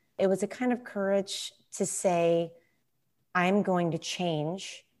it was a kind of courage to say, I'm going to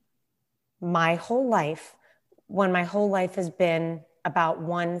change my whole life when my whole life has been about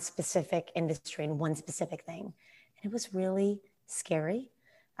one specific industry and one specific thing. And it was really scary.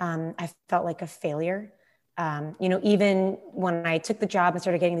 I felt like a failure. Even when I took the job and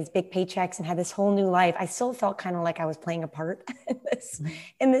started getting these big paychecks and had this whole new life, I still felt kind of like I was playing a part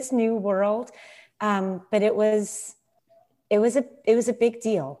in this new world. But it was a big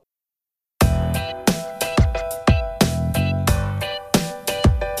deal.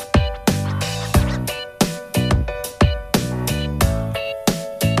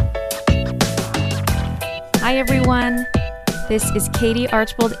 Hi everyone, this is Katie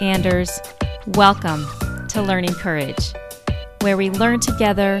Archbold Anders. Welcome to Learning Courage, where we learn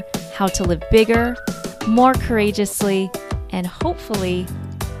together how to live bigger, more courageously, and hopefully,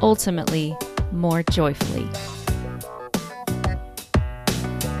 ultimately, more joyfully.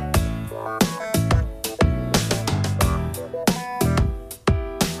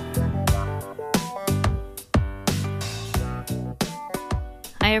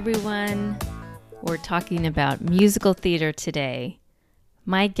 Hi everyone. We're talking about musical theater today.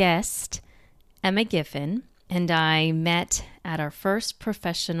 My guest, Emma Giffen, and I met at our first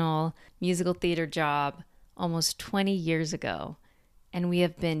professional musical theater job almost 20 years ago, and we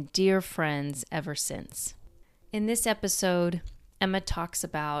have been dear friends ever since. In this episode, Emma talks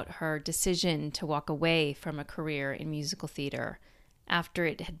about her decision to walk away from a career in musical theater after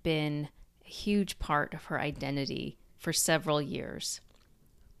it had been a huge part of her identity for several years.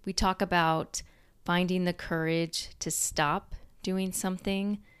 We talk about finding the courage to stop doing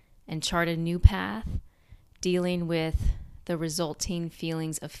something and chart a new path, dealing with the resulting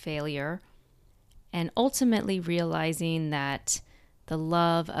feelings of failure, and ultimately realizing that the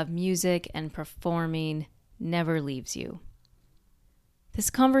love of music and performing never leaves you.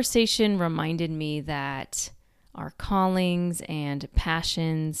 This conversation reminded me that our callings and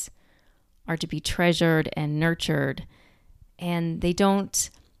passions are to be treasured and nurtured, and they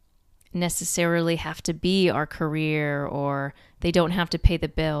don't necessarily have to be our career, or they don't have to pay the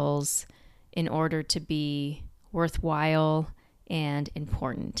bills in order to be worthwhile and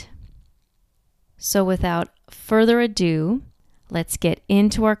important. So without further ado, let's get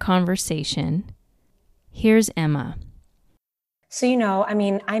into our conversation. Here's Emma. So,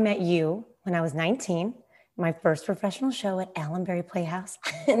 I met you when I was 19, my first professional show at Allenbury Playhouse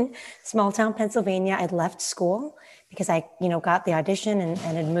in small town Pennsylvania. I'd left school because I, got the audition and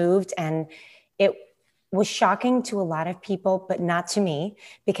had moved. And it was shocking to a lot of people, but not to me,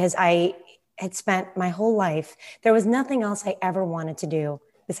 because I had spent my whole life. There was nothing else I ever wanted to do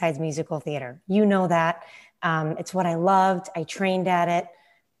besides musical theater. You know that. It's what I loved. I trained at it.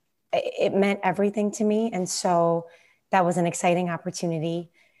 It meant everything to me. And so that was an exciting opportunity.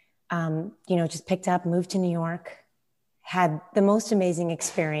 Just picked up, moved to New York, had the most amazing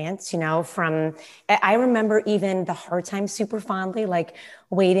experience, I remember even the hard time super fondly, like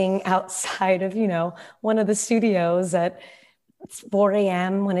waiting outside of, one of the studios at 4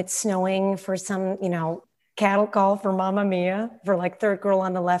 a.m. when it's snowing for some, cattle call for Mamma Mia, for like third girl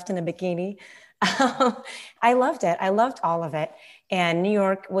on the left in a bikini. I loved it. I loved all of it. And New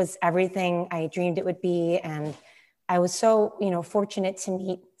York was everything I dreamed it would be. And I was so, fortunate to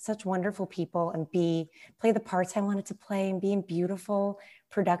meet such wonderful people and play the parts I wanted to play and be in beautiful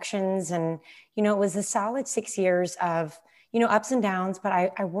productions. And, it was a solid 6 years of, ups and downs, but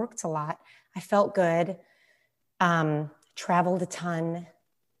I worked a lot. I felt good, traveled a ton,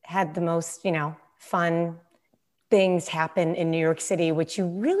 had the most, fun things happen in New York City, which you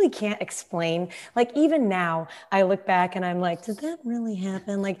really can't explain. Like even now I look back and I'm like, did that really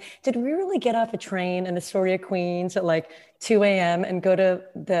happen? Like, did we really get off a train in Astoria, Queens at like 2 a.m. and go to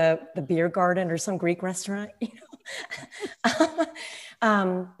the beer garden or some Greek restaurant?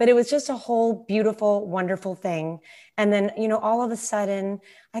 But it was just a whole beautiful, wonderful thing. And then, all of a sudden,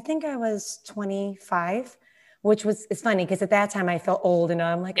 I think I was 25, which it's funny because at that time I felt old and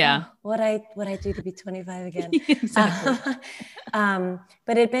I'm like, yeah, what I do to be 25 again. Exactly.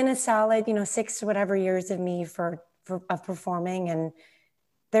 But it'd been a solid, 6 or whatever years of me of performing. And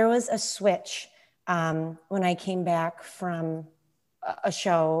there was a switch when I came back from a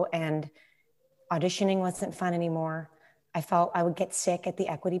show and auditioning wasn't fun anymore. I felt I would get sick at the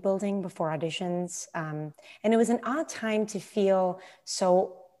Equity Building before auditions. And it was an odd time to feel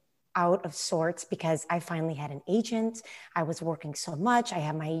so out of sorts because I finally had an agent. I was working so much. I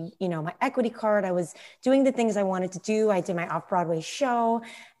had my, my equity card. I was doing the things I wanted to do. I did my off-Broadway show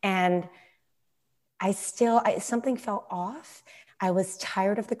and something felt off. I was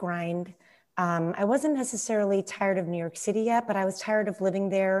tired of the grind. I wasn't necessarily tired of New York City yet, but I was tired of living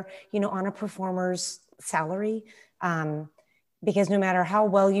there, on a performer's salary. Because no matter how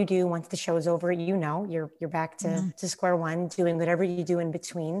well you do, once the show's over, you're back to square one, doing whatever you do in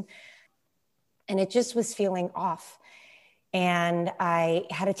between. And it just was feeling off. And I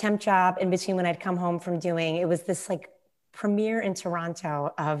had a temp job in between when I'd come home from it was this like premiere in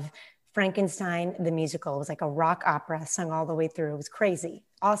Toronto of Frankenstein, the musical. It was like a rock opera sung all the way through. It was crazy,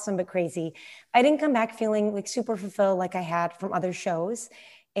 awesome, but crazy. I didn't come back feeling like super fulfilled like I had from other shows,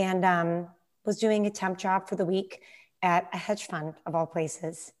 and was doing a temp job for the week at a hedge fund of all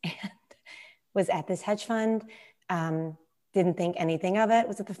places, and was at this hedge fund. Didn't think anything of it,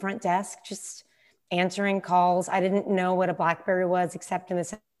 was at the front desk, just answering calls. I didn't know what a BlackBerry was, except in the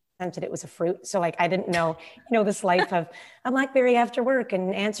sense that it was a fruit. So like, I didn't know, this life of a BlackBerry after work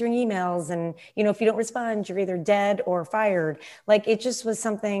and answering emails. And, if you don't respond, you're either dead or fired. Like, it just was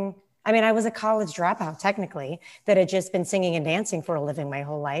something. I mean, I was a college dropout technically that had just been singing and dancing for a living my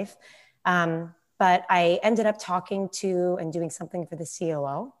whole life. But I ended up talking to and doing something for the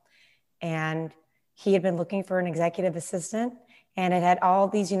COO, and he had been looking for an executive assistant, and it had all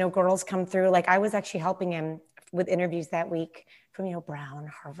these, girls come through. Like, I was actually helping him with interviews that week from, Brown,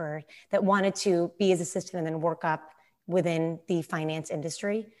 Harvard, that wanted to be his assistant and then work up within the finance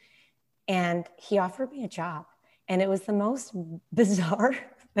industry. And he offered me a job. And it was the most bizarre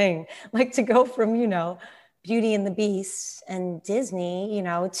thing, like to go from, Beauty and the Beast and Disney,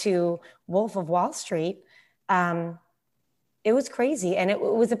 to Wolf of Wall Street. It was crazy. And it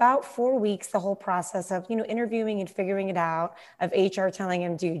was about 4 weeks, the whole process of, interviewing and figuring it out, of HR telling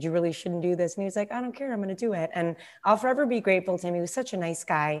him, dude, you really shouldn't do this. And he was like, I don't care, I'm going to do it. And I'll forever be grateful to him. He was such a nice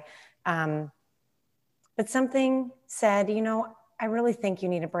guy. But something said, I really think you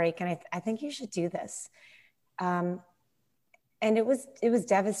need a break. And I think you should do this. And it was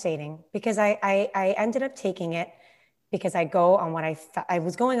devastating, because I ended up taking it, because I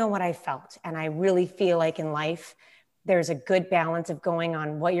was going on what I felt. And I really feel like in life, there's a good balance of going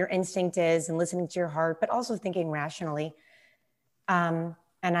on what your instinct is and listening to your heart, but also thinking rationally. And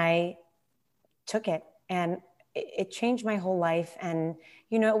I took it, and it changed my whole life. And,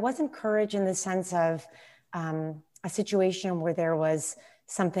 it wasn't courage in the sense of a situation where there was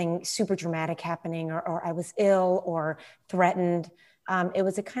something super dramatic happening, or I was ill or threatened. It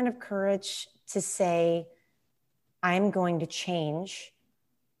was a kind of courage to say, I'm going to change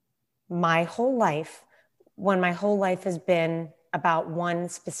my whole life, when my whole life has been about one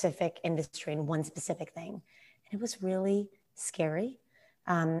specific industry and one specific thing. And it was really scary.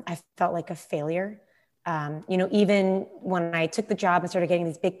 I felt like a failure. Even when I took the job and started getting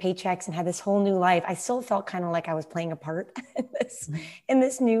these big paychecks and had this whole new life, I still felt kind of like I was playing a part in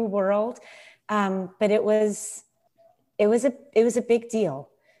this new world. But it was a big deal.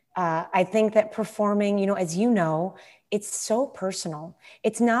 I think that performing, as it's so personal.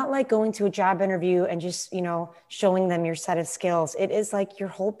 It's not like going to a job interview and just, showing them your set of skills. It is like your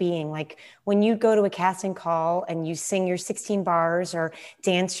whole being. Like when you go to a casting call and you sing your 16 bars or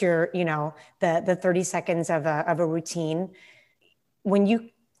dance your, the 30 seconds of a routine, when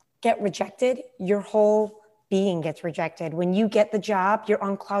you get rejected, your whole being gets rejected. When you get the job, you're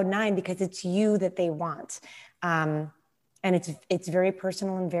on cloud nine, because it's you that they want. And it's very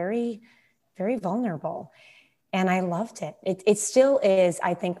personal and very, very vulnerable. And I loved it. It still is,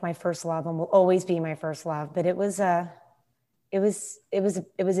 I think, my first love, and will always be my first love. But it was a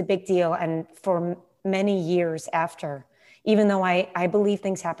big deal. And for many years after, even though I believe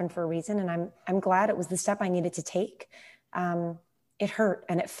things happen for a reason, and I'm glad it was the step I needed to take. It hurt,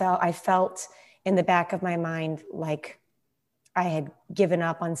 and I felt in the back of my mind like I had given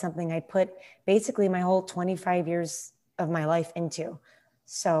up on something I put basically my whole 25 years of my life into.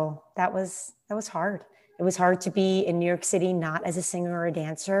 So that was hard. It was hard to be in New York City, not as a singer or a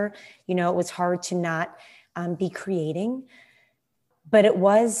dancer. It was hard to not be creating. But it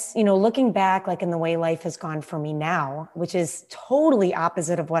was, looking back, like in the way life has gone for me now, which is totally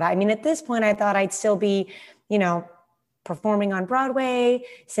opposite of at this point, I thought I'd still be, performing on Broadway,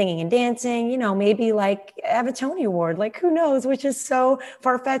 singing and dancing, maybe like have a Tony Award, like who knows, which is so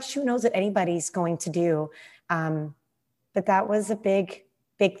far-fetched. Who knows what anybody's going to do. But that was a big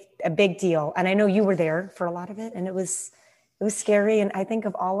deal. And I know you were there for a lot of it, and it was scary. And I think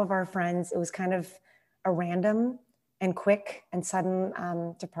of all of our friends, it was kind of a random and quick and sudden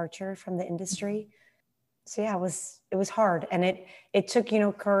departure from the industry. So yeah, it was hard. And it took,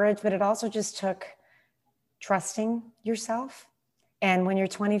 courage, but it also just took trusting yourself. And when you're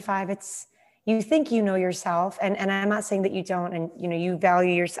 25, you think you know yourself. And I'm not saying that you don't. And,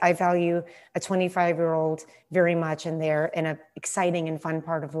 I value a 25-year-old very much, and they're in an exciting and fun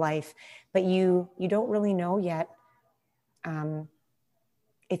part of life. but you don't really know yet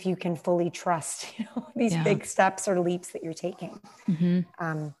if you can fully trust, these big steps or leaps that you're taking.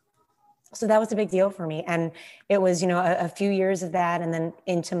 So that was a big deal for me. And it was, a few years of that and then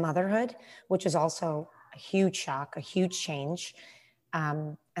into motherhood, which was also a huge shock, a huge change.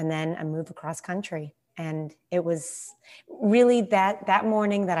 And then a move across country. And it was really that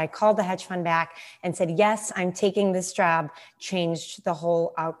morning that I called the hedge fund back and said, yes, I'm taking this job, changed the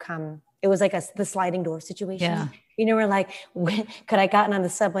whole outcome. It was like the sliding door situation. Yeah. We're like, could I gotten on the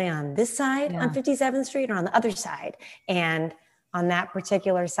subway on this side on 57th Street or on the other side? And on that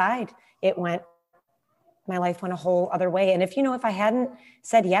particular side, my life went a whole other way. And if I hadn't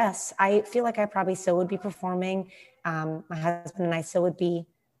said yes, I feel like I probably still would be performing. My husband and I still would be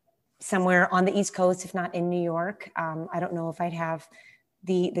somewhere on the East Coast, if not in New York. I don't know if I'd have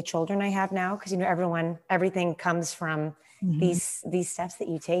the children I have now, because everything comes from these steps that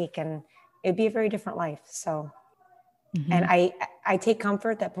you take, and it'd be a very different life. So, and I take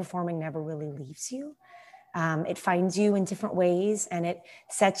comfort that performing never really leaves you. It finds you in different ways, and it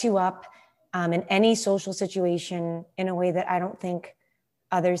sets you up in any social situation in a way that I don't think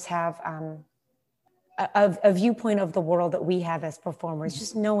others have a viewpoint of the world that we have as performers,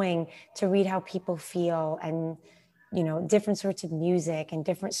 just knowing to read how people feel and, different sorts of music and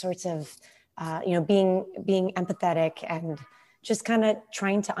different sorts of, being empathetic and just kind of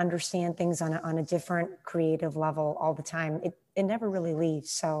trying to understand things on a different creative level all the time. It never really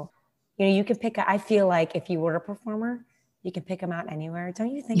leaves. So, you can I feel like if you were a performer, you can pick them out anywhere. Don't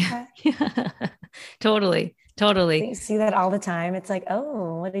you think that? Yeah. Totally. You see that all the time. It's like,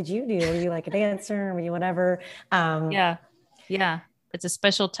 oh, what did you do? Were you like a dancer? Were you whatever? Yeah. It's a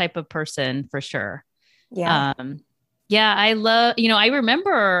special type of person for sure. Yeah. I love,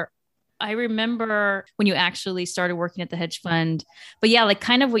 I remember when you actually started working at the hedge fund, but yeah, like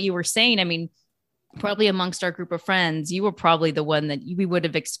kind of what you were saying. I mean, probably amongst our group of friends, you were probably the one that we would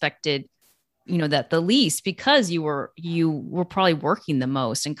have expected, that the least, because you were probably working the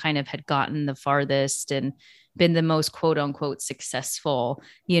most and kind of had gotten the farthest and been the most quote unquote successful,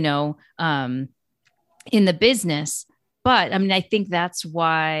 in the business. But I mean, I think that's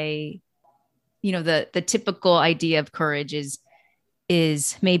why, the typical idea of courage is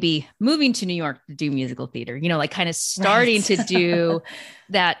maybe moving to New York to do musical theater, like kind of starting to do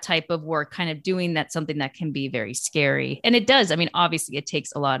that type of work, kind of doing that, something that can be very scary. And it does. I mean, obviously it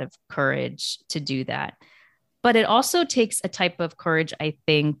takes a lot of courage to do that, but it also takes a type of courage, I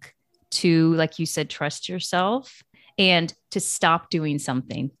think, to, like you said, trust yourself and to stop doing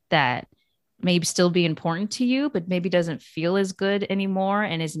something that maybe still be important to you, but maybe doesn't feel as good anymore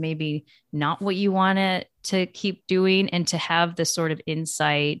and is maybe not what you want to keep doing, and to have the sort of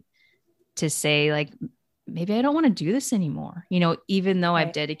insight to say, like, maybe I don't want to do this anymore, even though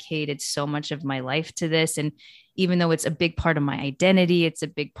I've dedicated so much of my life to this. And even though it's a big part of my identity, it's a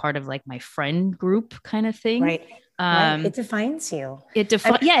big part of like my friend group kind of thing. Right. It defines you. It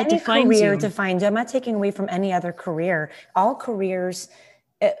defines you. Defines you. I'm not taking away from any other career. All careers,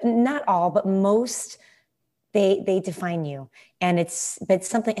 not all, but most, they define you. And but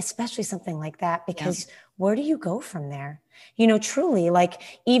something, especially something like that, because where do you go from there? Truly, like,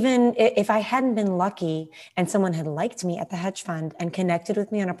 even if I hadn't been lucky and someone had liked me at the hedge fund and connected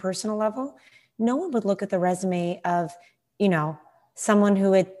with me on a personal level, no one would look at the resume of, someone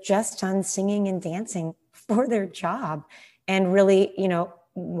who had just done singing and dancing for their job and really,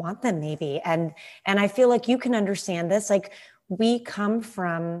 want them maybe. And I feel like you can understand this. Like, we come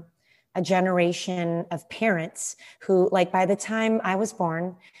from a generation of parents who, like, by the time I was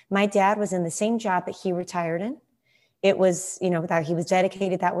born, my dad was in the same job that he retired in. It was, that he was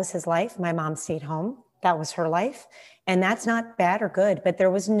dedicated. That was his life. My mom stayed home. That was her life. And that's not bad or good, but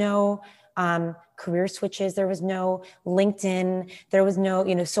there was no career switches. There was no LinkedIn. There was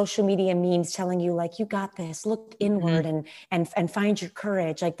no, social media memes telling you, like, you got this, look inward and find your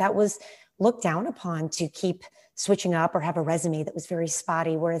courage. Like, that was looked down upon, to keep switching up or have a resume that was very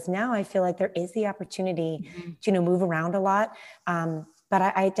spotty. Whereas now I feel like there is the opportunity to, move around a lot. But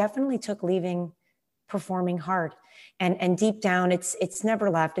I definitely took leaving performing hard, and deep down, it's never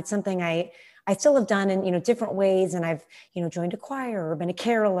left. It's something I still have done in, different ways. And I've, joined a choir or been a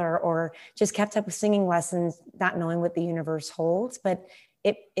caroler or just kept up with singing lessons, not knowing what the universe holds, but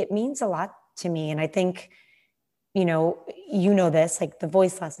it means a lot to me. And I think, this, like the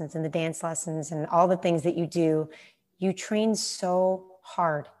voice lessons and the dance lessons and all the things that you do, you train so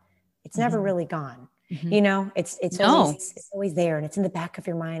hard. It's never really gone. It's always there, and it's in the back of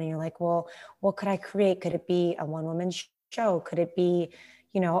your mind. And you're like, well, what could I create? Could it be a one-woman show? Could it be,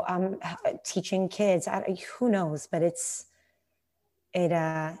 teaching kids? Who knows? But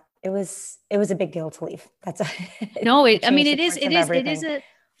it was a big deal to leave. No, it I mean, changed the course of everything.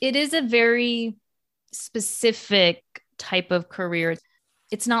 it is a very specific type of career.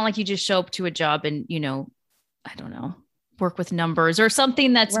 It's not like you just show up to a job and, I don't know, work with numbers or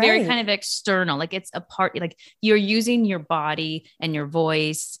something that's very Right. kind of external. Like it's a part, like you're using your body and your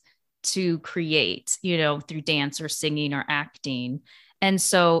voice to create, through dance or singing or acting. And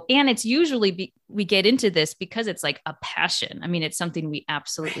so, and it's usually we get into this because it's like a passion. I mean, it's something we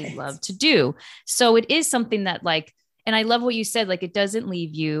absolutely Right. love to do. So it is something that like, and I love what you said, like it doesn't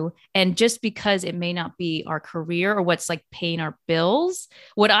leave you. And just because it may not be our career or what's like paying our bills,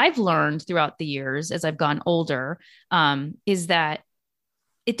 what I've learned throughout the years as I've gone older, is that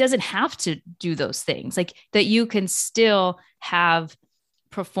it doesn't have to do those things. Like that you can still have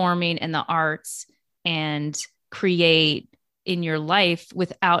performing in the arts and create in your life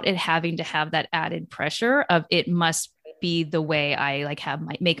without it having to have that added pressure of it must be the way I like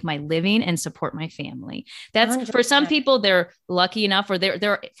make my living and support my family. That's for some 100%. people, they're lucky enough, or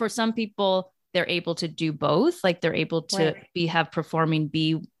they're for some people, they're able to do both. Like they're able to Right. have performing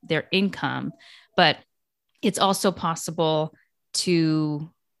be their income, but it's also possible to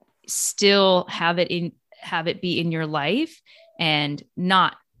still have it be in your life and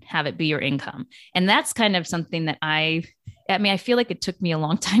not have it be your income. And that's kind of something that I mean, I feel like it took me a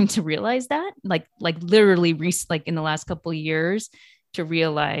long time to realize that, like literally like in the last couple of years to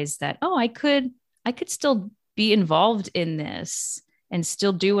realize that, oh, I could still be involved in this and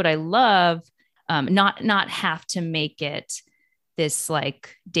still do what I love. Not have to make it this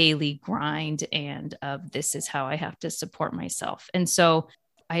like daily grind and of this is how I have to support myself. And so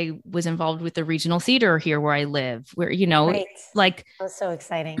I was involved with the regional theater here where I live, where, Right. like, That was so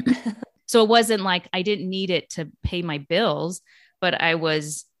exciting. so it wasn't like I didn't need it to pay my bills, but I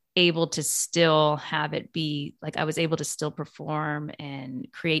was able to still have it be like I was able to still perform and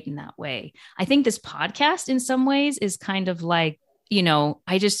create in that way. I think this podcast in some ways is kind of like,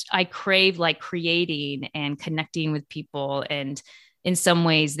 I crave like creating and connecting with people. And in some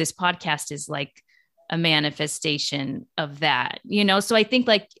ways, this podcast is like a manifestation of that, So I think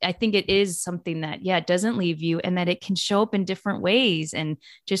it is something that, yeah, it doesn't leave you and that it can show up in different ways. And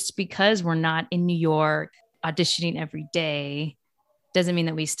just because we're not in New York auditioning every day doesn't mean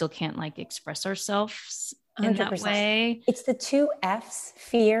that we still can't like express ourselves in that 100%. way. It's the two F's,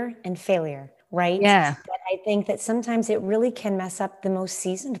 fear and failure, right? Yeah. That I think that sometimes it really can mess up the most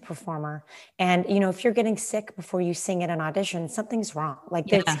seasoned performer. And, if you're getting sick before you sing at an audition, something's wrong.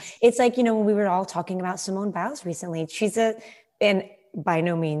 Like Yeah. it's like, when we were all talking about Simone Biles recently, and by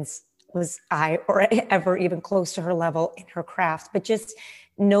no means was I or ever even close to her level in her craft, but just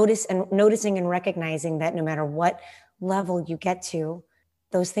noticing and recognizing that no matter what level you get to,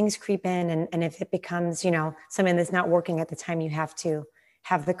 those things creep in. And if it becomes, something that's not working at the time, you have to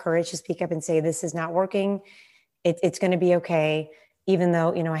have the courage to speak up and say, this is not working. It's going to be okay. Even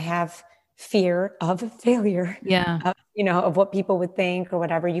though, I have fear of failure, Yeah. of what people would think or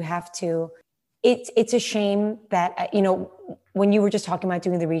whatever. You have to, it's a shame that, when you were just talking about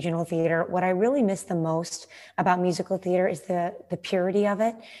doing the regional theater, what I really miss the most about musical theater is the purity of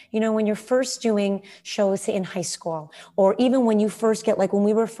it. When you're first doing shows, say in high school, or even when you first get, like when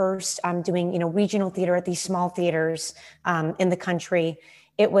we were first doing, regional theater at these small theaters in the country,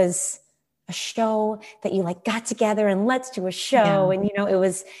 it was a show that you like got together and let's do a show. Yeah. And,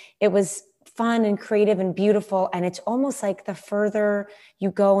 it was fun and creative and beautiful. And it's almost like the further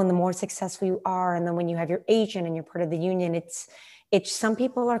you go and the more successful you are. And then when you have your agent and you're part of the union, it's some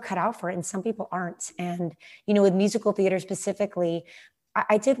people are cut out for it and some people aren't. And, with musical theater specifically,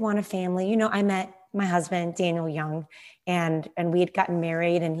 I did want a family. I met my husband, Daniel Young, and we had gotten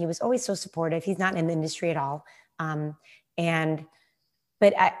married and he was always so supportive. He's not in the industry at all.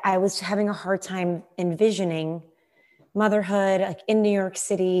 But I was having a hard time envisioning motherhood, like in New York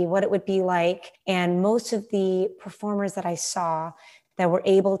City, what it would be like. And most of the performers that I saw that were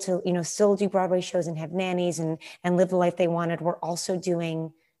able to, still do Broadway shows and have nannies and live the life they wanted were also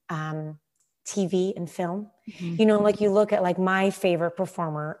doing TV and film. Mm-hmm. Like you look at like my favorite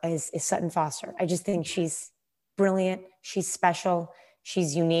performer is Sutton Foster. I just think she's brilliant. She's special.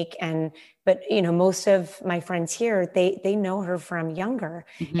 She's unique. But most of my friends here, they know her from Younger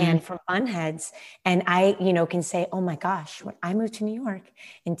Mm-hmm. and from Bunheads. And I, can say, oh my gosh, when I moved to New York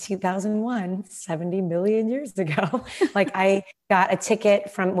in 2001, 70 million years ago, like I got a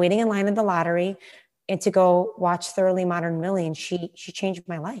ticket from waiting in line at the lottery and to go watch Thoroughly Modern Millie. And she changed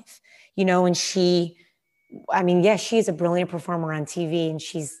my life, and she is a brilliant performer on TV and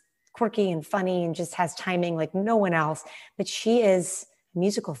she's quirky and funny and just has timing like no one else, but she is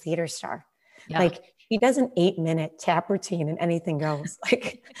musical theater star. Yeah. Like She does an 8-minute tap routine and anything goes.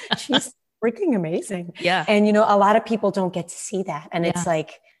 Like she's freaking amazing. Yeah. And, you know, a lot of people don't get to see that. And Yeah. it's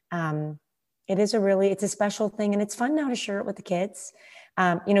like, it's a special thing. And it's fun now to share it with the kids.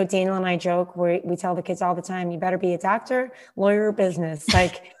 You know, Daniel and I joke, we tell the kids all the time, you better be a doctor, lawyer, or business.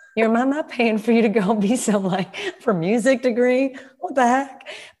 Like your mom not paying for you to go be some like for music degree. What the heck?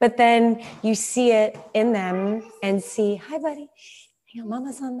 But then you see it in them and see, hi, buddy. You know,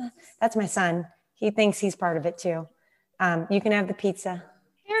 mama's on that's my son. He thinks he's part of it too. You can have the pizza.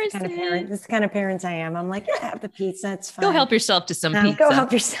 This is the kind of parents I am. I'm like, yeah, have the pizza. It's fine. Go help yourself to some pizza. Go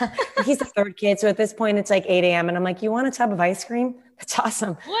help yourself. He's the third kid. So at this point, it's like 8 a.m. And I'm like, you want a tub of ice cream? That's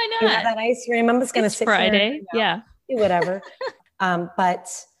awesome. Why not? You have that ice cream. I'm just going to sit Friday. Here, do whatever.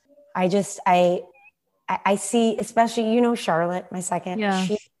 But I see, especially, you know, Charlotte, my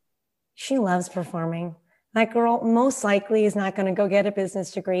second, she loves performing. That girl most likely is not going to go get a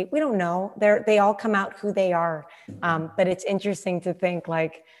business degree. We don't know. They all come out who they are. But it's interesting to think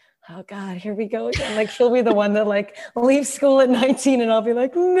like, oh God, here we go again. Like she'll be the one that like leaves school at 19 and I'll be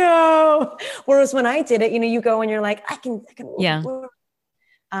like, no. Whereas when I did it, you know, you go and you're like, I can. Yeah.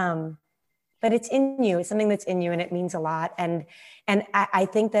 But it's in you. It's something that's in you and it means a lot. And I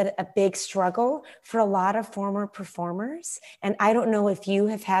think that a big struggle for a lot of former performers, and I don't know if you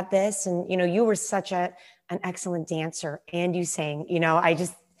have had this, and, you know, you were such an excellent dancer and you sang, you know,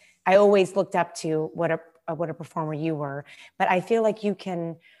 I always looked up to what a performer you were, but I feel like you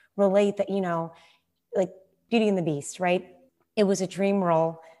can relate that, you know, like Beauty and the Beast, right? It was a dream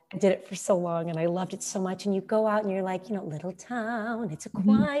role. I did it for so long and I loved it so much. And you go out and you're like, you know, little town, it's a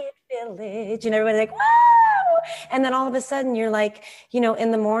quiet village, and everybody's like, wow. And then all of a sudden you're like, you know,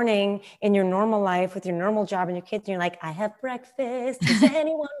 in the morning in your normal life with your normal job and your kids, and you're like, I have breakfast. Does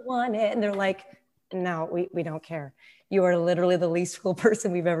anyone want it? And they're like, no, we don't care. You are literally the least cool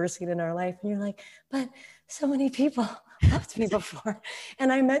person we've ever seen in our life. And you're like, but so many people loved me before. And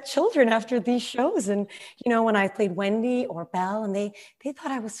I met children after these shows. And, you know, when I played Wendy or Belle, and they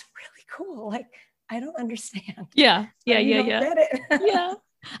thought I was really cool. Like, I don't understand. Yeah. Get it. Yeah.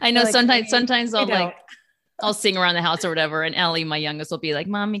 I know. Like, sometimes I'll sing around the house or whatever. And Ellie, my youngest, will be like,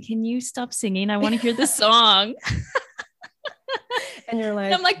 Mommy, can you stop singing? I want to hear the song. And you're like,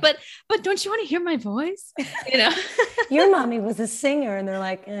 and I'm like, but don't you want to hear my voice? You know, your mommy was a singer, and they're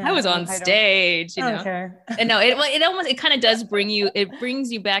like, I was on stage. You know, don't care. And no, it kind of does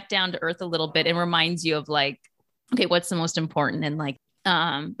brings you back down to earth a little bit and reminds you of like, okay, what's the most important? And like,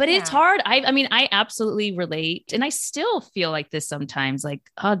 but it's hard. I mean, I absolutely relate, and I still feel like this sometimes. Like,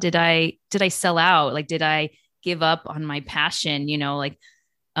 oh, did I sell out? Like, did I give up on my passion? You know, like,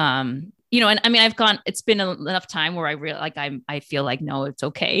 you know, and I mean, it's been enough time where I feel like, no, it's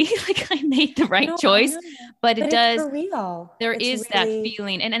okay. Like I made the right choice, but it does, for real. There is that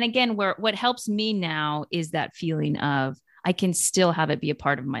feeling. And again, what helps me now is that feeling of, I can still have it be a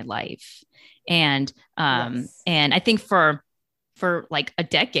part of my life. And, and I think for like a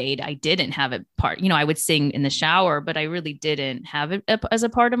decade, I didn't have it part, you know, I would sing in the shower, but I really didn't have it as a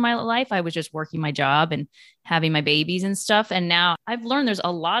part of my life. I was just working my job and having my babies and stuff. And now I've learned there's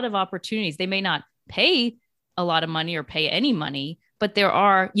a lot of opportunities. They may not pay a lot of money or pay any money, but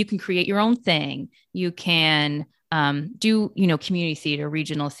you can create your own thing. You can do, you know, community theater,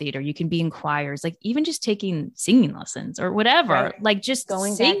 regional theater. You can be in choirs, like even just taking singing lessons or whatever, like just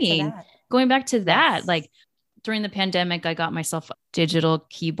going back to that. Like, during the pandemic, I got myself a digital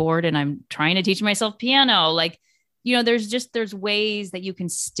keyboard and I'm trying to teach myself piano. Like, you know, there's ways that you can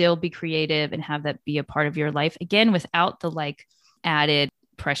still be creative and have that be a part of your life. Again, without the like added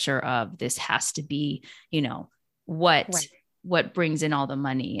pressure of this has to be, you know, what brings in all the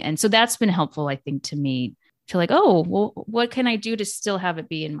money. And so that's been helpful, I think, to me to like, oh, well, what can I do to still have it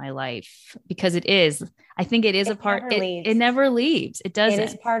be in my life? Because I think it is a part, it never leaves. It doesn't. It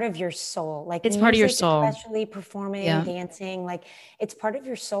is part of your soul. Like it's part of your soul, especially performing, dancing, like it's part of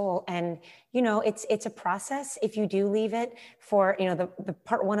your soul. And, you know, it's a process. If you do leave it for, you know, the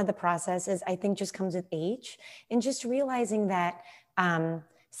part one of the process is, I think, just comes with age and just realizing that,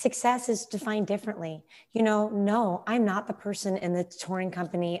 success is defined differently. You know, no, I'm not the person in the touring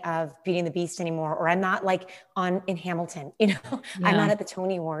company of Beauty and the Beast anymore, or I'm not like in Hamilton, you know, I'm not at the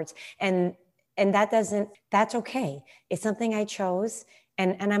Tony Awards. And that's okay. It's something I chose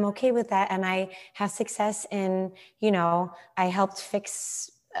and I'm okay with that. And I have success in, you know, I helped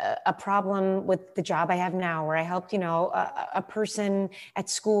fix a problem with the job I have now, or I helped, you know, a person at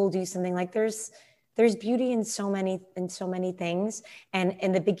school do something. Like there's beauty in so many things. And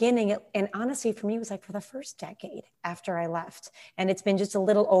in the beginning, and honestly, for me, it was like for the first decade after I left. And it's been just a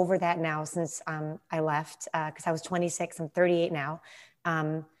little over that now since I left, because I was 26, I'm 38 now.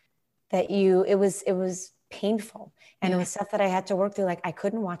 it was painful. And it Yeah. was stuff that I had to work through. Like I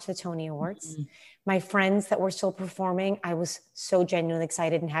couldn't watch the Tony Awards. Mhm. My friends that were still performing, I was so genuinely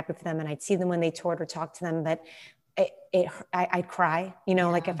excited and happy for them. And I'd see them when they toured or talk to them, but I'd cry,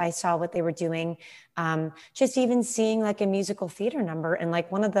 like Yeah. if I saw what they were doing. Just even seeing like a musical theater number and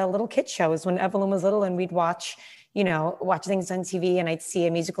like one of the little kid shows when Evelyn was little, and we'd watch things on TV, and I'd see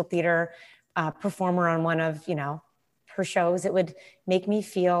a musical theater performer on one of, her shows. It would make me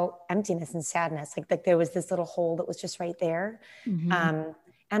feel emptiness and sadness. Like there was this little hole that was just right there. Mhm.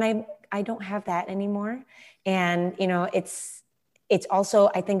 And I don't have that anymore. And, it's also,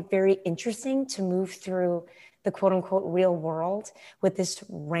 I think, very interesting to move through the quote unquote real world with this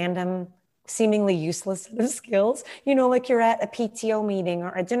random, seemingly useless set of skills. Like you're at a PTO meeting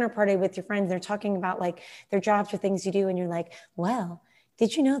or a dinner party with your friends, they're talking about like their jobs or things you do. And you're like, well,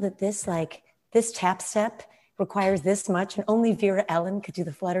 did you know that this tap step requires this much, and only Vera Ellen could do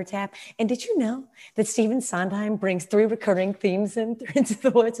the flutter tap? And did you know that Stephen Sondheim brings 3 recurring themes into the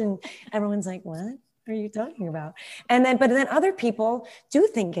woods? And everyone's like, what are you talking about? But then other people do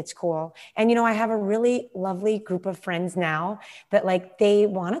think it's cool. And, I have a really lovely group of friends now that like, they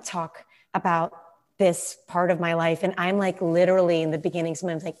want to talk about this part of my life. And I'm like literally in the beginning,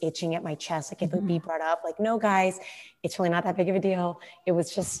 sometimes like itching at my chest. Like if it would be brought up, like, no, guys, it's really not that big of a deal. It was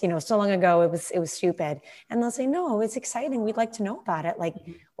just, so long ago, it was stupid. And they'll say, no, it's exciting. We'd like to know about it. Like,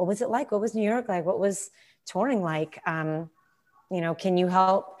 what was it like? What was New York like? What was touring like? Can you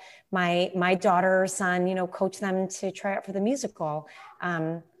help my daughter or son, coach them to try out for the musical?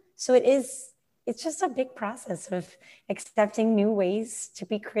 So it's just a big process of accepting new ways to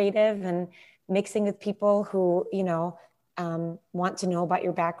be creative and mixing with people who, want to know about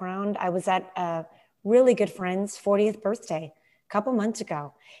your background. I was at a really good friend's 40th birthday a couple months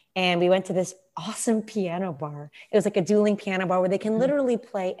ago, and we went to this awesome piano bar. It was like a dueling piano bar where they can literally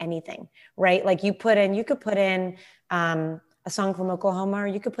play anything, right? Like you could put in a song from Oklahoma, or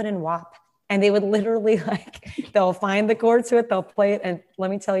you could put in WAP, and they would literally they'll find the chords to it, they'll play it. And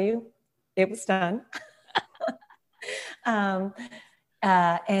let me tell you, it was done.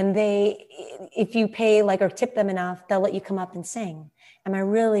 And if you pay or tip them enough, they'll let you come up and sing. And my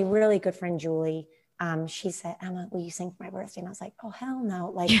really, really good friend, Julie, she said, Emma, will you sing for my birthday? And I was like, oh, hell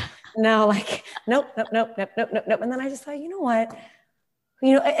no. No, nope. And then I just thought, you know what?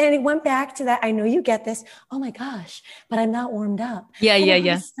 And it went back to that. I know you get this. Oh my gosh, but I'm not warmed up.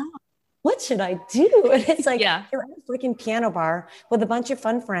 Yeah. Stop. What should I do? And it's like, Yeah. You're at a freaking piano bar with a bunch of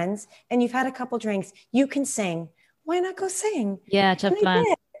fun friends and you've had a couple drinks. You can sing. Why not go sing? Yeah. Tough fun.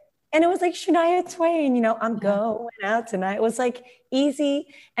 And it was like Shania Twain, I'm going out tonight. It was like easy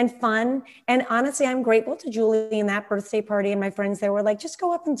and fun. And honestly, I'm grateful to Julie and that birthday party and my friends there were like, just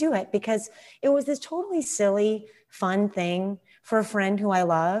go up and do it, because it was this totally silly, fun thing for a friend who I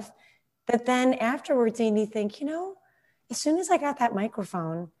love. But then afterwards, made me think, as soon as I got that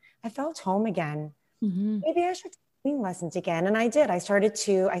microphone, I felt home again. Maybe I should take singing lessons again. And I did. I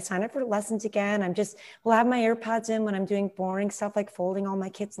signed up for lessons again. Will have my AirPods in when I'm doing boring stuff like folding all my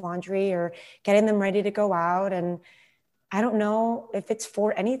kids' laundry or getting them ready to go out. And I don't know if it's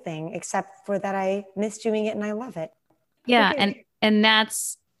for anything except for that I miss doing it and I love it. Yeah. And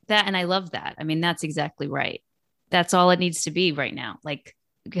that's that. And I love that. I mean, that's exactly right. That's all it needs to be right now.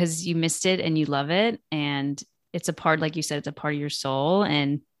 Because you missed it and you love it. And it's a part, like you said, it's a part of your soul.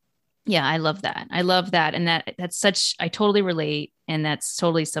 And yeah, I love that. I love that. And I totally relate. And that's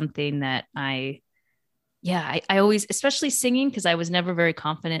totally something that I always, especially singing, because I was never very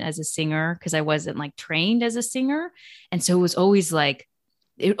confident as a singer because I wasn't trained as a singer. And so it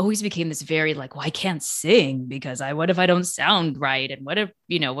always became this very well, I can't sing because what if I don't sound right? And what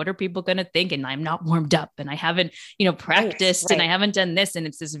are people going to think? And I'm not warmed up and I haven't, practiced right. And I haven't done this. And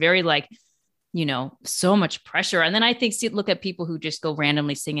it's this very so much pressure. And then I look at people who just go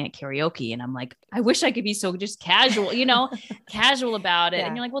randomly singing at karaoke. And I'm like, I wish I could be so just casual, casual about it. Yeah.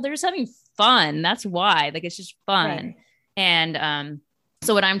 And you're like, well, they're just having fun. That's why, it's just fun. Right. And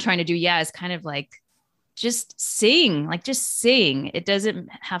so what I'm trying to do, is kind of just sing. It doesn't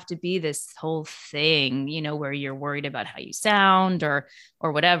have to be this whole thing, where you're worried about how you sound or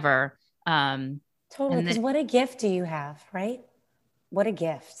whatever. Totally. Because what a gift do you have, right? What a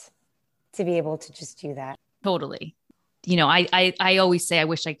gift to be able to just do that. Totally. I always say, I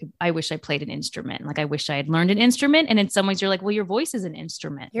wish I played an instrument. I wish I had learned an instrument. And in some ways you're like, well, your voice is an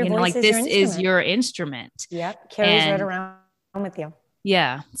instrument. This is your instrument. Yep. Carries right around with you.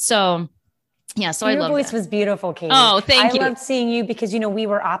 Yeah. So yeah. So your voice was beautiful, Katie. Oh, thank you. I loved seeing you because, we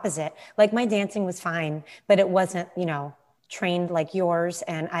were opposite. My dancing was fine, but it wasn't, trained like yours.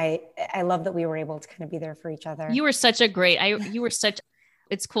 And I love that we were able to kind of be there for each other. You were such a great,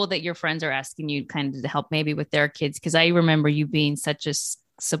 it's cool that your friends are asking you kind of to help maybe with their kids. Cause I remember you being such a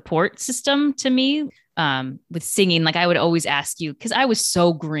support system to me with singing. Like I would always ask you, cause I was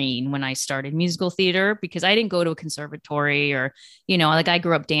so green when I started musical theater because I didn't go to a conservatory or, like I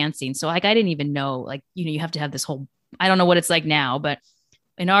grew up dancing. So like, I didn't even know, like, you have to have this whole, I don't know what it's like now, but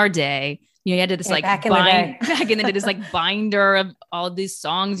in our day, you had to this like back in the day, this like binder of all of these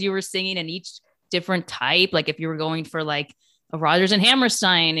songs you were singing and each different type. Like if you were going for like a Rodgers and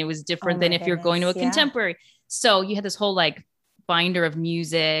Hammerstein, it was different than if you're going to a contemporary. So you had this whole like binder of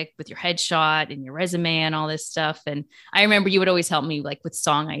music with your headshot and your resume and all this stuff. And I remember you would always help me like with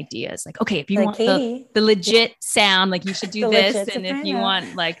song ideas. Like, okay, if you want the legit sound, like you should do this. And if you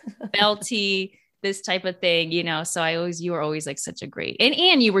want like belty, this type of thing, so you were always like such a great,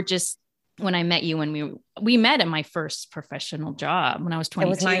 and you were just, when I met you, when we met at my first professional job when I was 22. It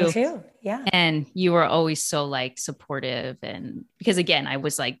was mine too. Yeah. And you were always so like supportive. And because again, I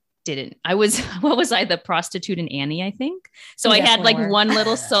was like, what was I, the prostitute in Annie, I think. So I had like one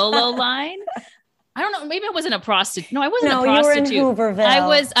little solo line. I don't know. Maybe I wasn't a prostitute. No, I wasn't a prostitute. You were in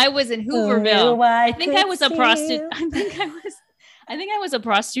Hooverville. I was in Hooverville. I think I was a prostitute. I think I was a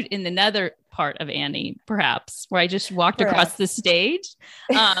prostitute in another part of Annie, perhaps, where I just walked across the stage.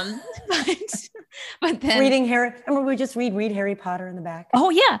 But then reading Harry. Remember, we just read Harry Potter in the back. Oh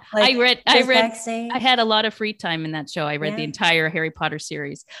yeah, like, I read. Backstage. I had a lot of free time in that show. I read the entire Harry Potter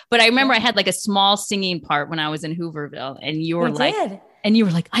series. But I remember I had like a small singing part when I was in Hooverville, and you were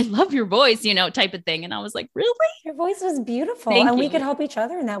like, I love your voice, type of thing. And I was like, really? Your voice was beautiful. Thank and you. We could help each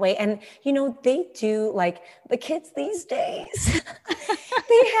other in that way. And, they do like the kids these days,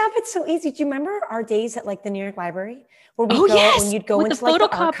 they have it so easy. Do you remember our days at like the New York Library where we when you'd go with into the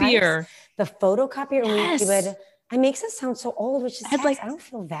photocopier, the photocopier. And we would, it makes us sound so old, which is I don't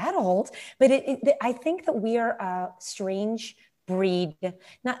feel that old, but I think that we are a strange breed,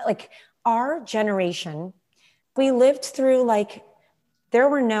 not like our generation. We lived through like, there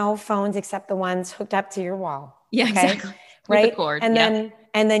were no phones except the ones hooked up to your wall. Yeah, exactly. Right. With the cord.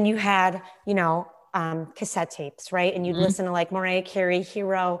 And then you had, cassette tapes, right? And you'd listen to like Mariah Carey,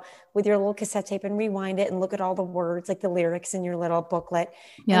 Hero with your little cassette tape and rewind it and look at all the words, like the lyrics in your little booklet.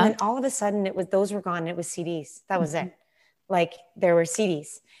 Yeah. And then all of a sudden those were gone. And it was CDs. That was it. Like there were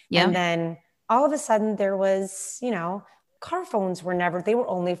CDs. Yeah. And then all of a sudden there was, car phones they were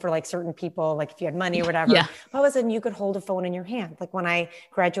only for like certain people, like if you had money or whatever. Yeah. All of a sudden you could hold a phone in your hand. Like when I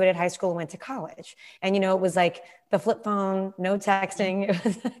graduated high school and went to college and, it was like the flip phone, no texting, it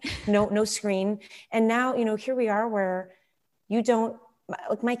was no screen. And now, here we are where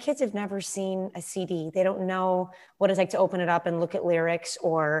like my kids have never seen a CD. They don't know what it's like to open it up and look at lyrics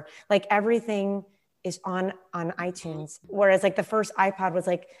or like everything is on iTunes. Whereas like the first iPod was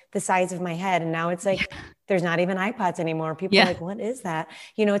like the size of my head. And now it's like, there's not even iPods anymore. People are like, what is that?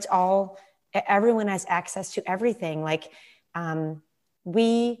 It's all, everyone has access to everything. Like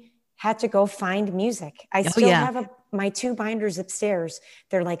we had to go find music. I still have my 2 binders upstairs.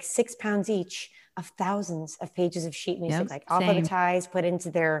 They're like 6 pounds each of thousands of pages of sheet music, like alphabetized, put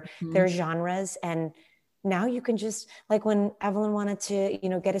into their genres. And now you can just like when Evelyn wanted to,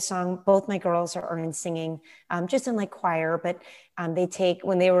 get a song, both my girls are in singing, just in like choir, but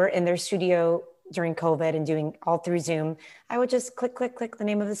when they were in their studio during COVID and doing all through Zoom, I would just click the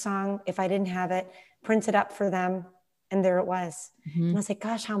name of the song. If I didn't have it, print it up for them. And there it was. Mm-hmm. And I was like,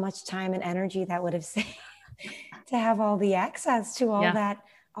 gosh, how much time and energy that would have saved to have all the access to all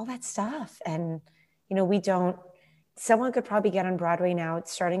that stuff. And, someone could probably get on Broadway now,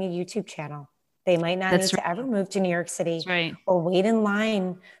 starting a YouTube channel. They might not need to ever move to New York City or wait in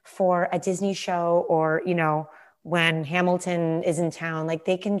line for a Disney show or, when Hamilton is in town, like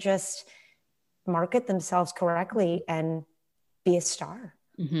they can just market themselves correctly and be a star.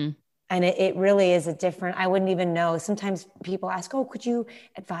 Mm-hmm. And it really is I wouldn't even know. Sometimes people ask, oh, could you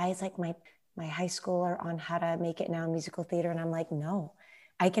advise like my high schooler on how to make it now in musical theater? And I'm like, no,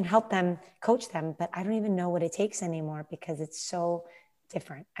 I can help them, coach them, but I don't even know what it takes anymore because it's so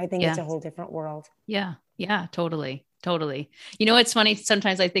different. I think it's a whole different world. Yeah. Yeah, totally. It's funny.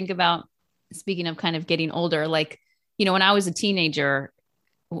 Sometimes I think about, speaking of kind of getting older, like, when I was a teenager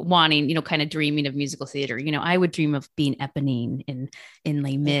wanting, kind of dreaming of musical theater, I would dream of being Eponine in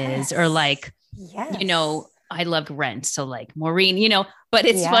Les Mis or like, I loved Rent. So like Maureen, but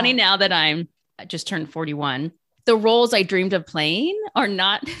it's funny now that I just turned 41, the roles I dreamed of playing are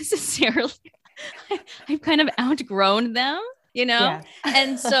not necessarily, I've kind of outgrown them.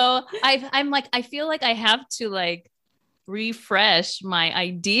 And so I'm like, I feel like I have to like refresh my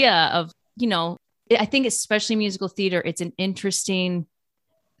idea of, I think especially musical theater, it's an interesting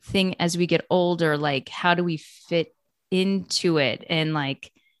thing as we get older, like how do we fit into it and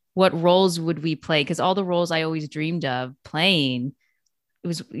like what roles would we play? Because all the roles I always dreamed of playing,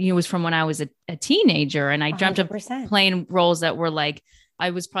 it was from when I was a teenager, and I dreamt of 100%. playing roles that were like,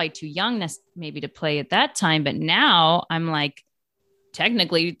 I was probably too young maybe to play at that time, but now I'm like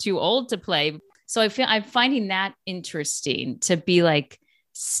technically too old to play. So I'm finding that interesting to be like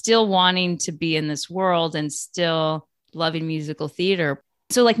still wanting to be in this world and still loving musical theater.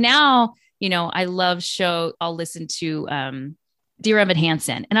 So like now, I love I'll listen to Dear Evan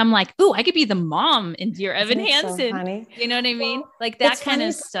Hansen. And I'm like, ooh, I could be the mom in Dear Evan Isn't it so Hansen. funny? You know what I mean? Well, Like that it's kind funny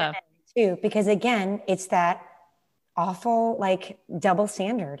of for stuff. women too, because again, it's that awful like double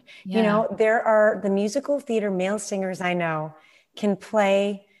standard. Yeah. There are the musical theater male singers I know can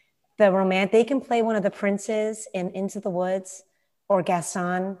play they can play one of the princes in Into the Woods or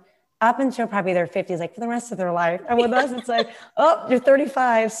Gaston up until probably their 50s, like for the rest of their life. And with us, it's like, oh, you're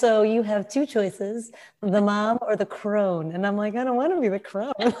 35. So you have two choices, the mom or the crone. And I'm like, I don't want to be the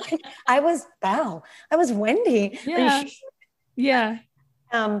crone. Like, I was Belle. I was Wendy. Yeah. Yeah.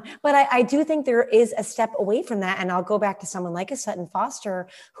 But I do think there is a step away from that. And I'll go back to someone like a Sutton Foster,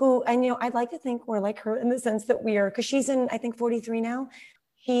 who, and I'd like to think we're like her in the sense that we are, because she's in, I think, 43 now.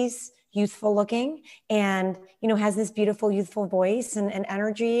 He's youthful looking and, has this beautiful youthful voice and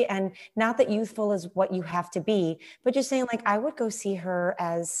energy. And not that youthful is what you have to be, but just saying like, I would go see her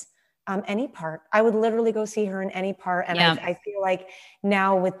as any part. I would literally go see her in any part. And Yeah. I feel like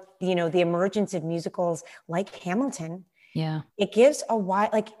now with, the emergence of musicals like Hamilton, Yeah. it gives a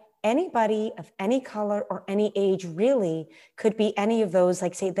wide, like anybody of any color or any age really could be any of those,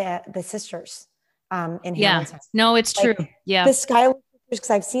 like say the sisters in Hamilton. No, it's true. Like, yeah. the Schuyler, because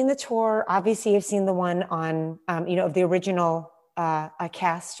I've seen the tour. Obviously, I've seen the one on, of the original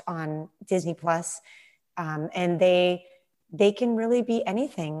cast on Disney Plus, and they can really be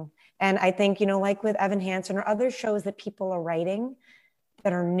anything. And I think, like with Evan Hansen or other shows that people are writing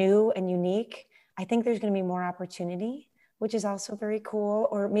that are new and unique, I think there's going to be more opportunity, which is also very cool.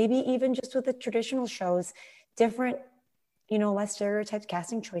 Or maybe even just with the traditional shows, different, less stereotyped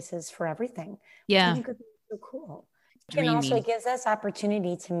casting choices for everything. Yeah. Which I think would be so cool. And also it gives us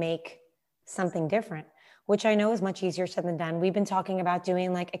opportunity to make something different, which I know is much easier said than done. We've been talking about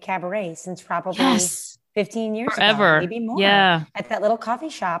doing like a cabaret since probably 15 years Forever. ago, maybe more. Yeah. At that little coffee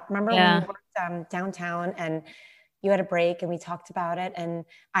shop. Remember when we worked downtown and you had a break and we talked about it, and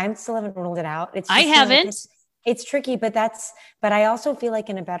I still haven't ruled it out. It's just, I haven't. It's tricky, but I also feel like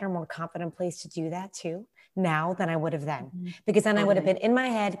in a better, more confident place to do that too now than I would have then, because then I would have been in my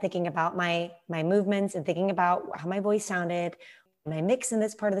head thinking about my movements and thinking about how my voice sounded, my mix in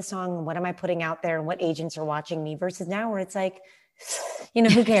this part of the song, and what am I putting out there and what agents are watching me, versus now where it's like,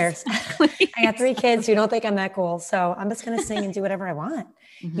 who cares? I got 3 kids who don't think I'm that cool. So I'm just going to sing and do whatever I want,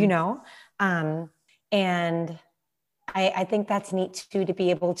 and I think that's neat too, to be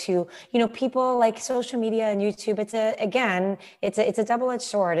able to, people like social media and YouTube. It's a double-edged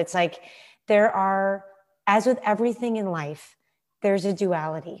sword. It's like there are, as with everything in life, there's a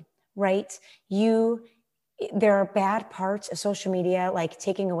duality, right? There are bad parts of social media, like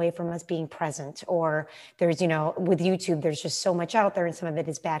taking away from us being present, or there's, with YouTube, there's just so much out there and some of it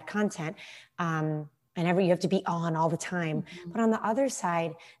is bad content. And you have to be on all the time. But on the other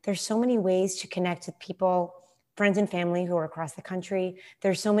side, there's so many ways to connect with people, friends and family who are across the country.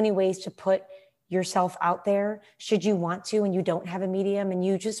 There's so many ways to put yourself out there should you want to, and you don't have a medium and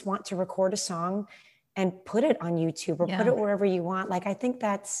you just want to record a song and put it on YouTube or put it wherever you want. Like, I think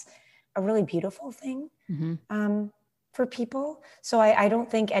that's a really beautiful thing for people. So I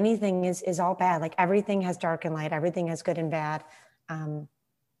don't think anything is all bad. Like, everything has dark and light, everything has good and bad. And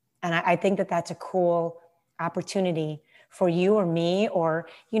I think that that's a cool opportunity for you or me or,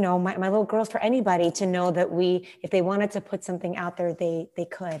 my little girls, for anybody to know that if they wanted to put something out there, they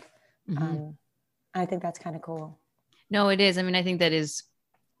could. I think that's kind of cool. No, it is. I mean, I think that is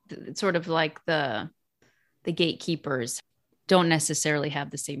sort of like the gatekeepers don't necessarily have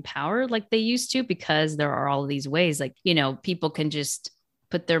the same power like they used to, because there are all these ways, like, people can just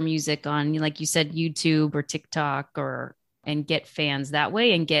put their music on, like you said, YouTube or TikTok and get fans that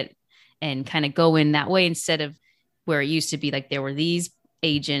way and kind of go in that way, instead of where it used to be like there were these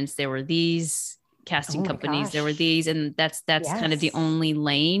agents, there were these casting companies, there were these, and that's kind of the only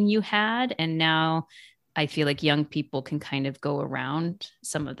lane you had. And now I feel like young people can kind of go around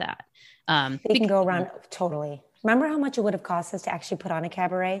some of that. They can go around totally. Remember how much it would have cost us to actually put on a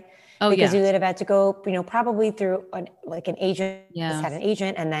cabaret? Oh, because you would have had to go, probably through an agent, just had an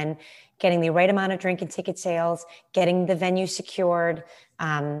agent, and then getting the right amount of drink and ticket sales, getting the venue secured.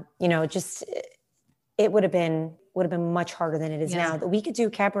 Just it would have been much harder than it is now. That we could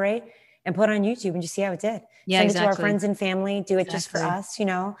do cabaret and put it on YouTube and just see how it did. Yeah, Send it to our exactly. friends and family, do it just for Exactly.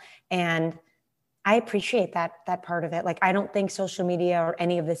 us, and I appreciate that part of it. Like, I don't think social media or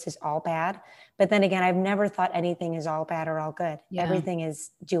any of this is all bad, but then again, I've never thought anything is all bad or all good. Yeah. Everything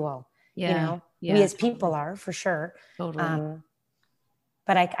is dual, Yeah. we Yeah. as people are for sure. Totally.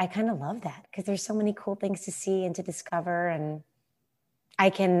 But I kind of love that because there's so many cool things to see and to discover. And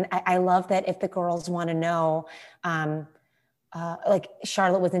I love that if the girls want to know, like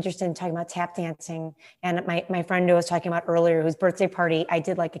Charlotte was interested in talking about tap dancing. And my friend who I was talking about earlier, whose birthday party I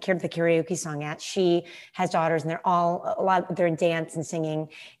did like the karaoke song at, she has daughters and they're in dance and singing.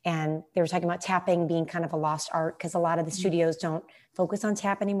 And they were talking about tapping being kind of a lost art because a lot of the studios don't focus on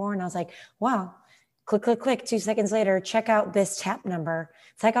tap anymore. And I was like, wow, click, click, click. 2 seconds later, check out this tap number.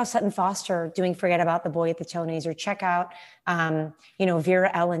 Check out Sutton Foster doing Forget About the Boy at the Tonys, or check out,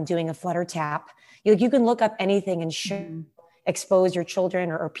 Vera Ellen doing a flutter tap. You can look up anything and expose your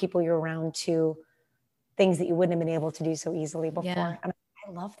children or people you're around to things that you wouldn't have been able to do so easily before. Yeah.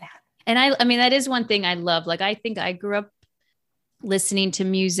 I love that. And I mean, that is one thing I love. Like, I think I grew up listening to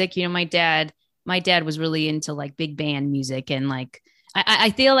music. My dad was really into like big band music. And like, I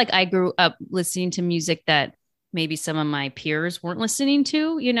feel like I grew up listening to music that maybe some of my peers weren't listening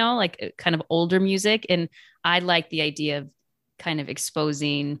to, like kind of older music. And I like the idea of kind of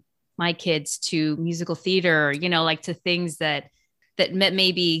exposing my kids to musical theater, like to things that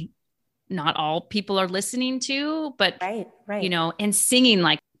maybe not all people are listening to, but right. And singing,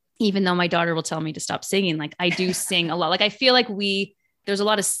 like, even though my daughter will tell me to stop singing, like I do sing a lot. Like, I feel like there's a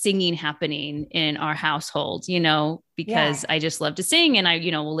lot of singing happening in our household, because I just love to sing, and I,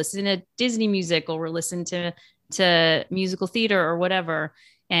 we'll listen to Disney music, or we'll listen to musical theater or whatever.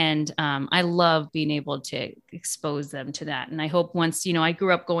 And I love being able to expose them to that. And I hope once, I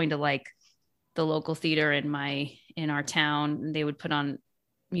grew up going to like the local theater in our town, and they would put on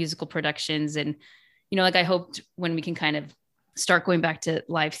musical productions. And, like I hoped when we can kind of start going back to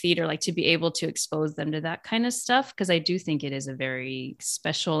live theater, like to be able to expose them to that kind of stuff. Cause I do think it is a very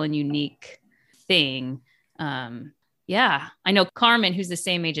special and unique thing. Yeah, I know Carmen, who's the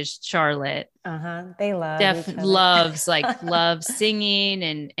same age as Charlotte. They love loves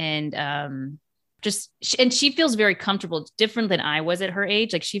singing and she feels very comfortable, different than I was at her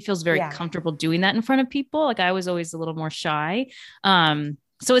age. Like, she feels very comfortable doing that in front of people. Like, I was always a little more shy.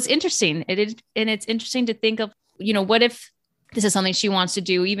 So it's interesting. It's interesting to think of, what if this is something she wants to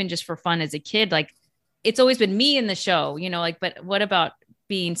do, even just for fun as a kid? Like, it's always been me in the show, like, but what about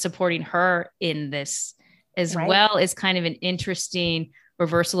supporting her in this as well? Is kind of an interesting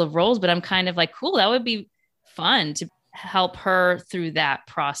reversal of roles, but I'm kind of like, cool, that would be fun to help her through that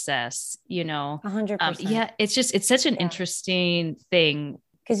process, 100%. It's such an interesting thing.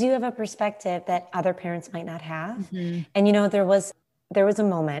 Because you have a perspective that other parents might not have. Mm-hmm. And, there was a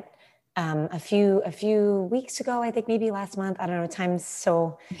moment a few weeks ago, I think maybe last month, I don't know, time's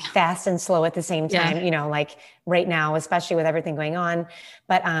so fast and slow at the same time, like right now, especially with everything going on.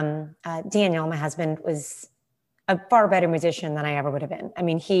 But Daniel, my husband, was a far better musician than I ever would have been. I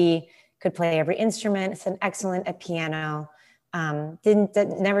mean, he could play every instrument. It's an excellent at piano.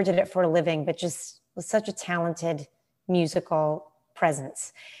 Never did it for a living, but just was such a talented musical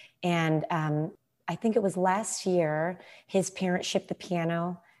presence. And I think it was last year, his parents shipped the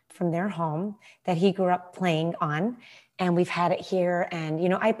piano from their home that he grew up playing on. And we've had it here. And,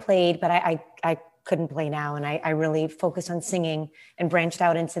 I played, but I couldn't play now. And I really focused on singing and branched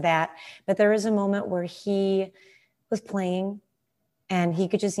out into that. But there was a moment where he was playing and he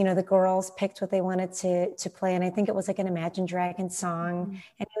could just, the girls picked what they wanted to play. And I think it was like an Imagine Dragons song. Mm-hmm.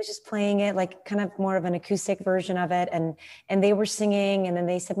 And he was just playing it like kind of more of an acoustic version of it. And they were singing, and then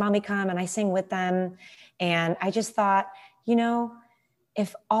they said, "Mommy, come," and I sang with them. And I just thought,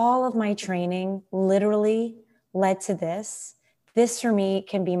 if all of my training literally led to this for me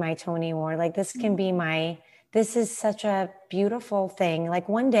can be my Tony Award. Like, this can be this is such a beautiful thing. Like,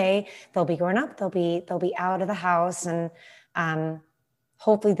 one day they'll be growing up, they'll be out of the house, and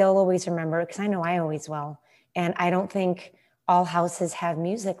hopefully they'll always remember, because I know I always will. And I don't think all houses have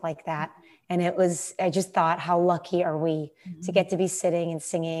music like that. And I just thought, how lucky are we to get to be sitting and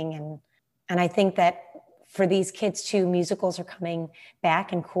singing. And I think that for these kids too, musicals are coming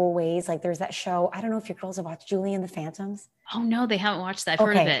back in cool ways. Like, there's that show, I don't know if your girls have watched Julie and the Phantoms. Oh no, they haven't watched that. I've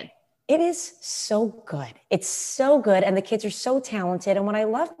heard of it. It is so good. It's so good. And the kids are so talented. And what I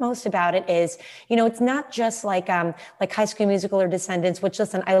love most about it is, it's not just like High School Musical or Descendants, which,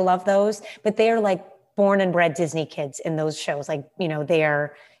 listen, I love those, but they are like born and bred Disney kids in those shows. Like, they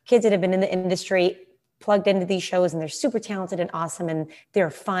are kids that have been in the industry plugged into these shows and they're super talented and awesome and they're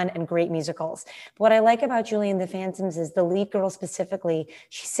fun and great musicals. But what I like about Julie and the Phantoms is the lead girl specifically,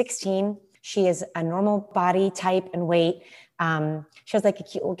 she's 16. She is a normal body type and weight. She has like a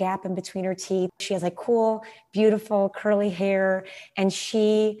cute little gap in between her teeth. She has like cool, beautiful curly hair. And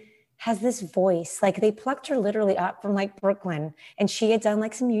she has this voice, like they plucked her literally up from like Brooklyn, and she had done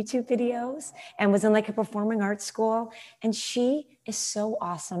like some YouTube videos and was in like a performing arts school. And she is so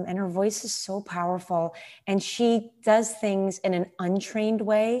awesome and her voice is so powerful. And she does things in an untrained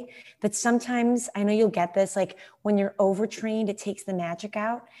way that sometimes, I know you'll get this, like when you're overtrained, it takes the magic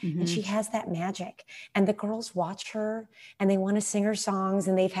out. And she has that magic. And the girls watch her and they want to sing her songs.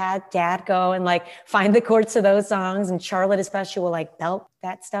 And they've had dad go and like find the chords to those songs. And Charlotte especially will like belt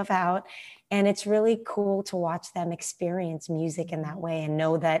that stuff out. And it's really cool to watch them experience music in that way and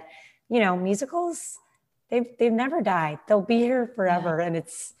know that, you know, musicals, they've never died. They'll be here forever. Yeah. And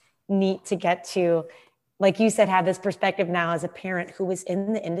it's neat to get to, like you said, have this perspective now as a parent who was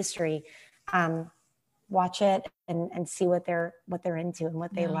in the industry, watch it and see what they're into and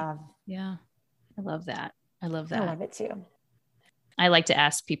what they love. Yeah. I love that. I love that. I love it too. I like to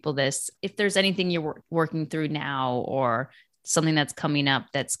ask people this, if there's anything you're working through now or something that's coming up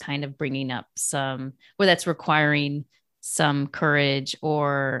that's kind of bringing up some, or that's requiring some courage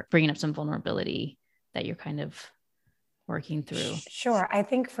or bringing up some vulnerability that you're kind of working through. Sure. I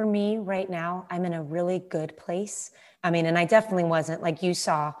think for me right now, I'm in a really good place. I mean, and I definitely wasn't, like you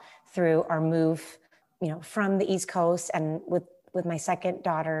saw through our move, you know, from the East Coast, and with my second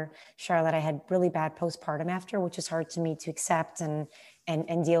daughter, Charlotte, I had really bad postpartum after, which is hard to me to accept and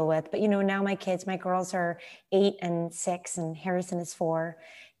deal with. But, you know, now my girls are 8 and 6 and Harrison is 4.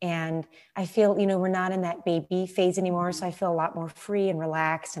 And I feel, you know, we're not in that baby phase anymore. So I feel a lot more free and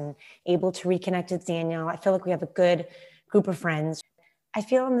relaxed and able to reconnect with Daniel. I feel like we have a good group of friends. I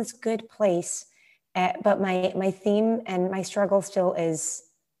feel in this good place, but my theme and my struggle still is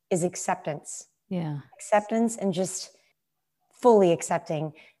acceptance. Yeah. Acceptance and just fully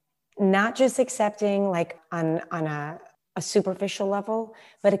accepting, not just accepting like on a superficial level,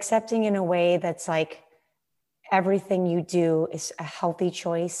 but accepting in a way that's like everything you do is a healthy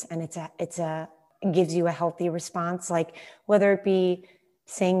choice and it gives you a healthy response. Like whether it be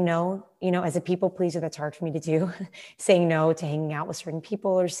saying no, you know, as a people pleaser, that's hard for me to do, saying no to hanging out with certain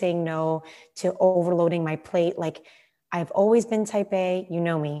people or saying no to overloading my plate. Like I've always been type A, you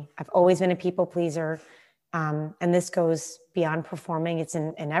know me, I've always been a people pleaser. And this goes beyond performing. It's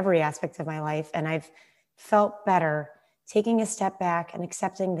in every aspect of my life. And I've felt better taking a step back and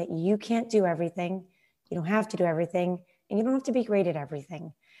accepting that you can't do everything. You don't have to do everything and you don't have to be great at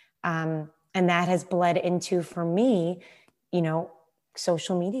everything. And that has bled into, for me, you know,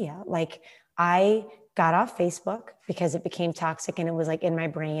 social media. Like I got off Facebook because it became toxic and it was like in my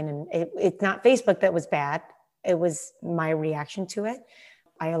brain, and it's not Facebook that was bad. It was my reaction to it.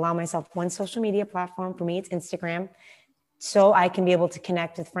 I allow myself one social media platform. For me, it's Instagram. So I can be able to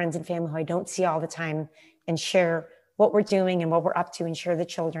connect with friends and family who I don't see all the time and share what we're doing and what we're up to and share the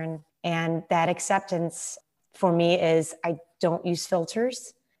children. And that acceptance for me is I don't use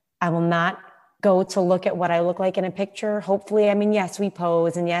filters. I will not go to look at what I look like in a picture. Hopefully, I mean, yes, we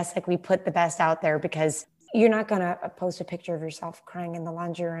pose and yes, like we put the best out there, because you're not going to post a picture of yourself crying in the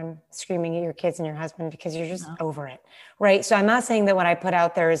laundry room, screaming at your kids and your husband because you're just over it. Right. So I'm not saying that what I put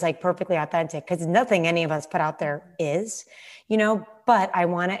out there is like perfectly authentic, because nothing any of us put out there is, you know, but I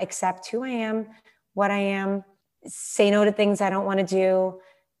want to accept who I am, what I am, say no to things I don't want to do,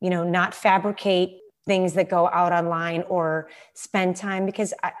 you know, not fabricate things that go out online or spend time,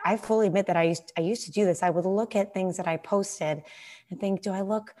 because I fully admit that I used to do this. I would look at things that I posted and think, do I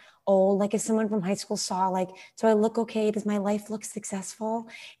look old? Like if someone from high school saw, like, do I look okay? Does my life look successful?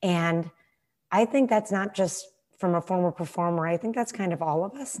 And I think that's not just from a former performer. I think that's kind of all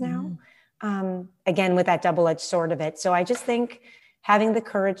of us now. Again, with that double-edged sword of it. So I just think having the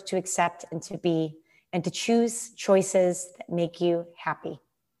courage to accept and to be, and to choose choices that make you happy.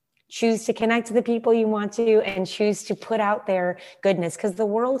 Choose to connect to the people you want to, and choose to put out their goodness, because the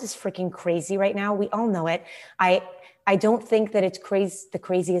world is freaking crazy right now. We all know it. I don't think that it's the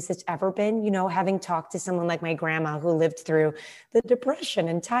craziest it's ever been, you know, having talked to someone like my grandma who lived through the Depression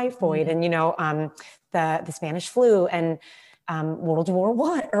and typhoid and, you know, the Spanish flu and World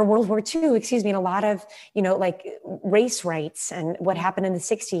War II, excuse me, and a lot of, you know, like race rights and what happened in the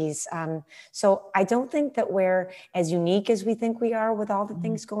 60s. So I don't think that we're as unique as we think we are with all the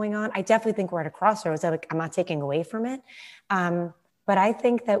things going on. I definitely think we're at a crossroads. I'm not taking away from it. But I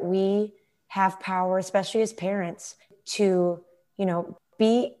think that we have power, especially as parents, to, you know,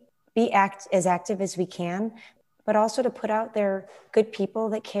 be as active as we can, but also to put out there good people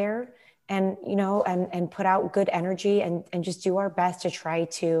that care and, and put out good energy and just do our best to try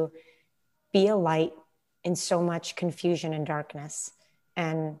to be a light in so much confusion and darkness.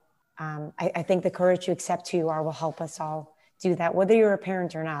 And I think the courage to accept who you are will help us all do that, whether you're a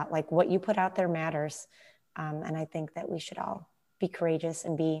parent or not. Like, what you put out there matters. And I think that we should all be courageous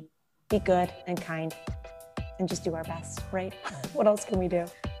and be good and kind and just do our best, right? What else can we do?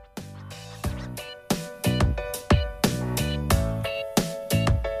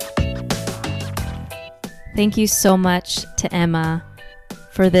 Thank you so much to Emma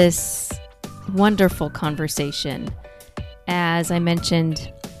for this wonderful conversation. As I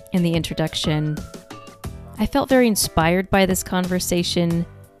mentioned in the introduction, I felt very inspired by this conversation.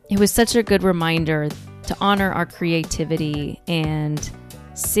 It was such a good reminder to honor our creativity and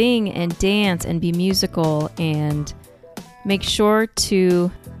sing and dance and be musical and make sure to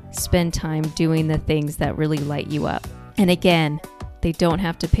spend time doing the things that really light you up. And again, they don't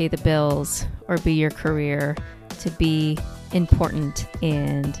have to pay the bills or be your career to be important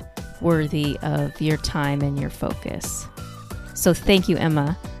and worthy of your time and your focus. So thank you,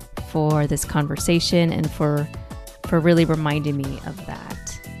 Emma, for this conversation and for really reminding me of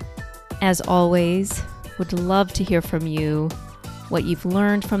that. As always, would love to hear from you, what you've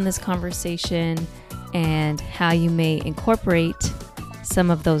learned from this conversation and how you may incorporate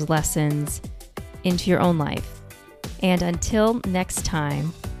some of those lessons into your own life. And until next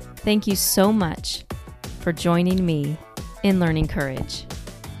time, thank you so much for joining me in Learning Courage.